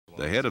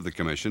The head of the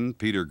commission,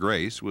 Peter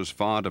Grace, was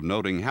fond of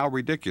noting how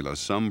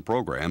ridiculous some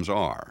programs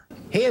are.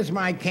 Here's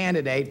my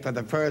candidate for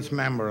the first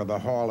member of the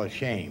Hall of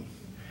Shame.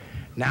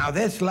 Now,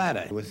 this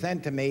letter was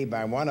sent to me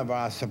by one of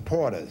our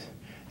supporters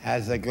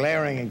as a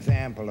glaring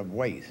example of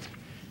waste,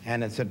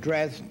 and it's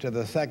addressed to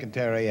the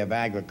Secretary of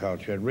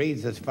Agriculture. It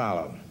reads as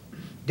follows.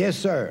 Dear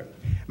Sir,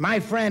 my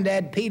friend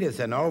Ed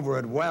Peterson over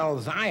at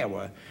Wells,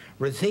 Iowa,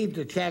 received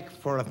a check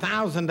for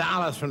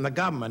 $1,000 from the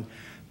government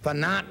for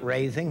not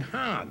raising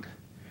hogs.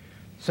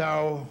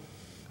 So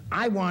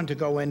I want to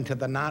go into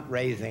the not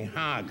raising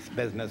hogs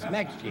business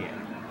next year.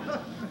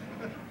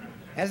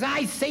 As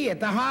I see it,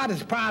 the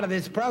hardest part of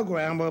this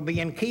program will be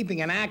in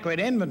keeping an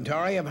accurate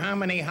inventory of how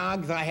many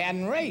hogs I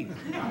hadn't raised.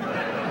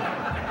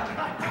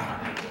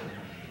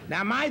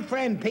 Now, my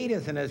friend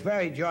Peterson is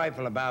very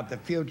joyful about the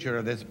future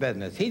of this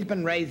business. He's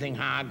been raising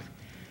hogs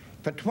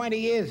for 20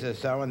 years or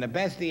so, and the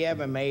best he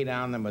ever made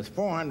on them was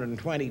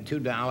 $422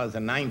 in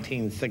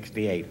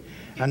 1968,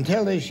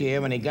 until this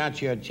year when he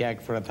got you a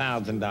check for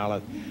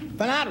 $1,000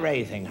 for not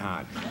raising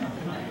hogs.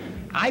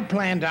 I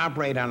plan to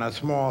operate on a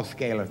small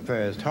scale at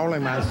first,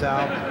 holding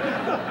myself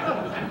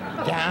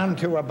down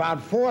to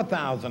about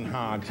 4,000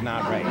 hogs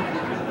not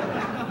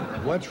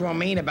raised, which will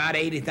mean about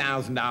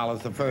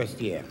 $80,000 the first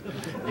year.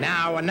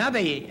 Now,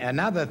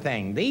 another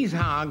thing, these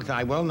hogs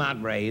I will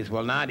not raise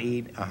will not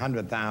eat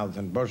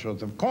 100,000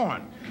 bushels of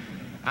corn.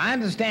 I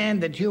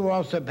understand that you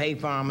also pay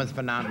farmers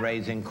for not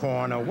raising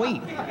corn or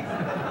wheat.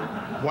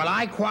 Will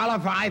I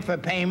qualify for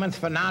payments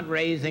for not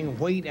raising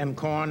wheat and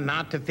corn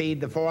not to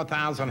feed the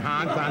 4,000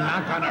 hogs I'm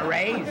not going to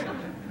raise?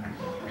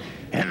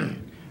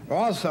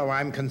 Also,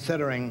 I'm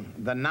considering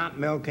the not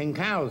milking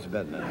cows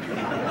business.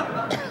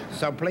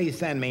 So please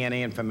send me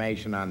any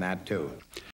information on that, too.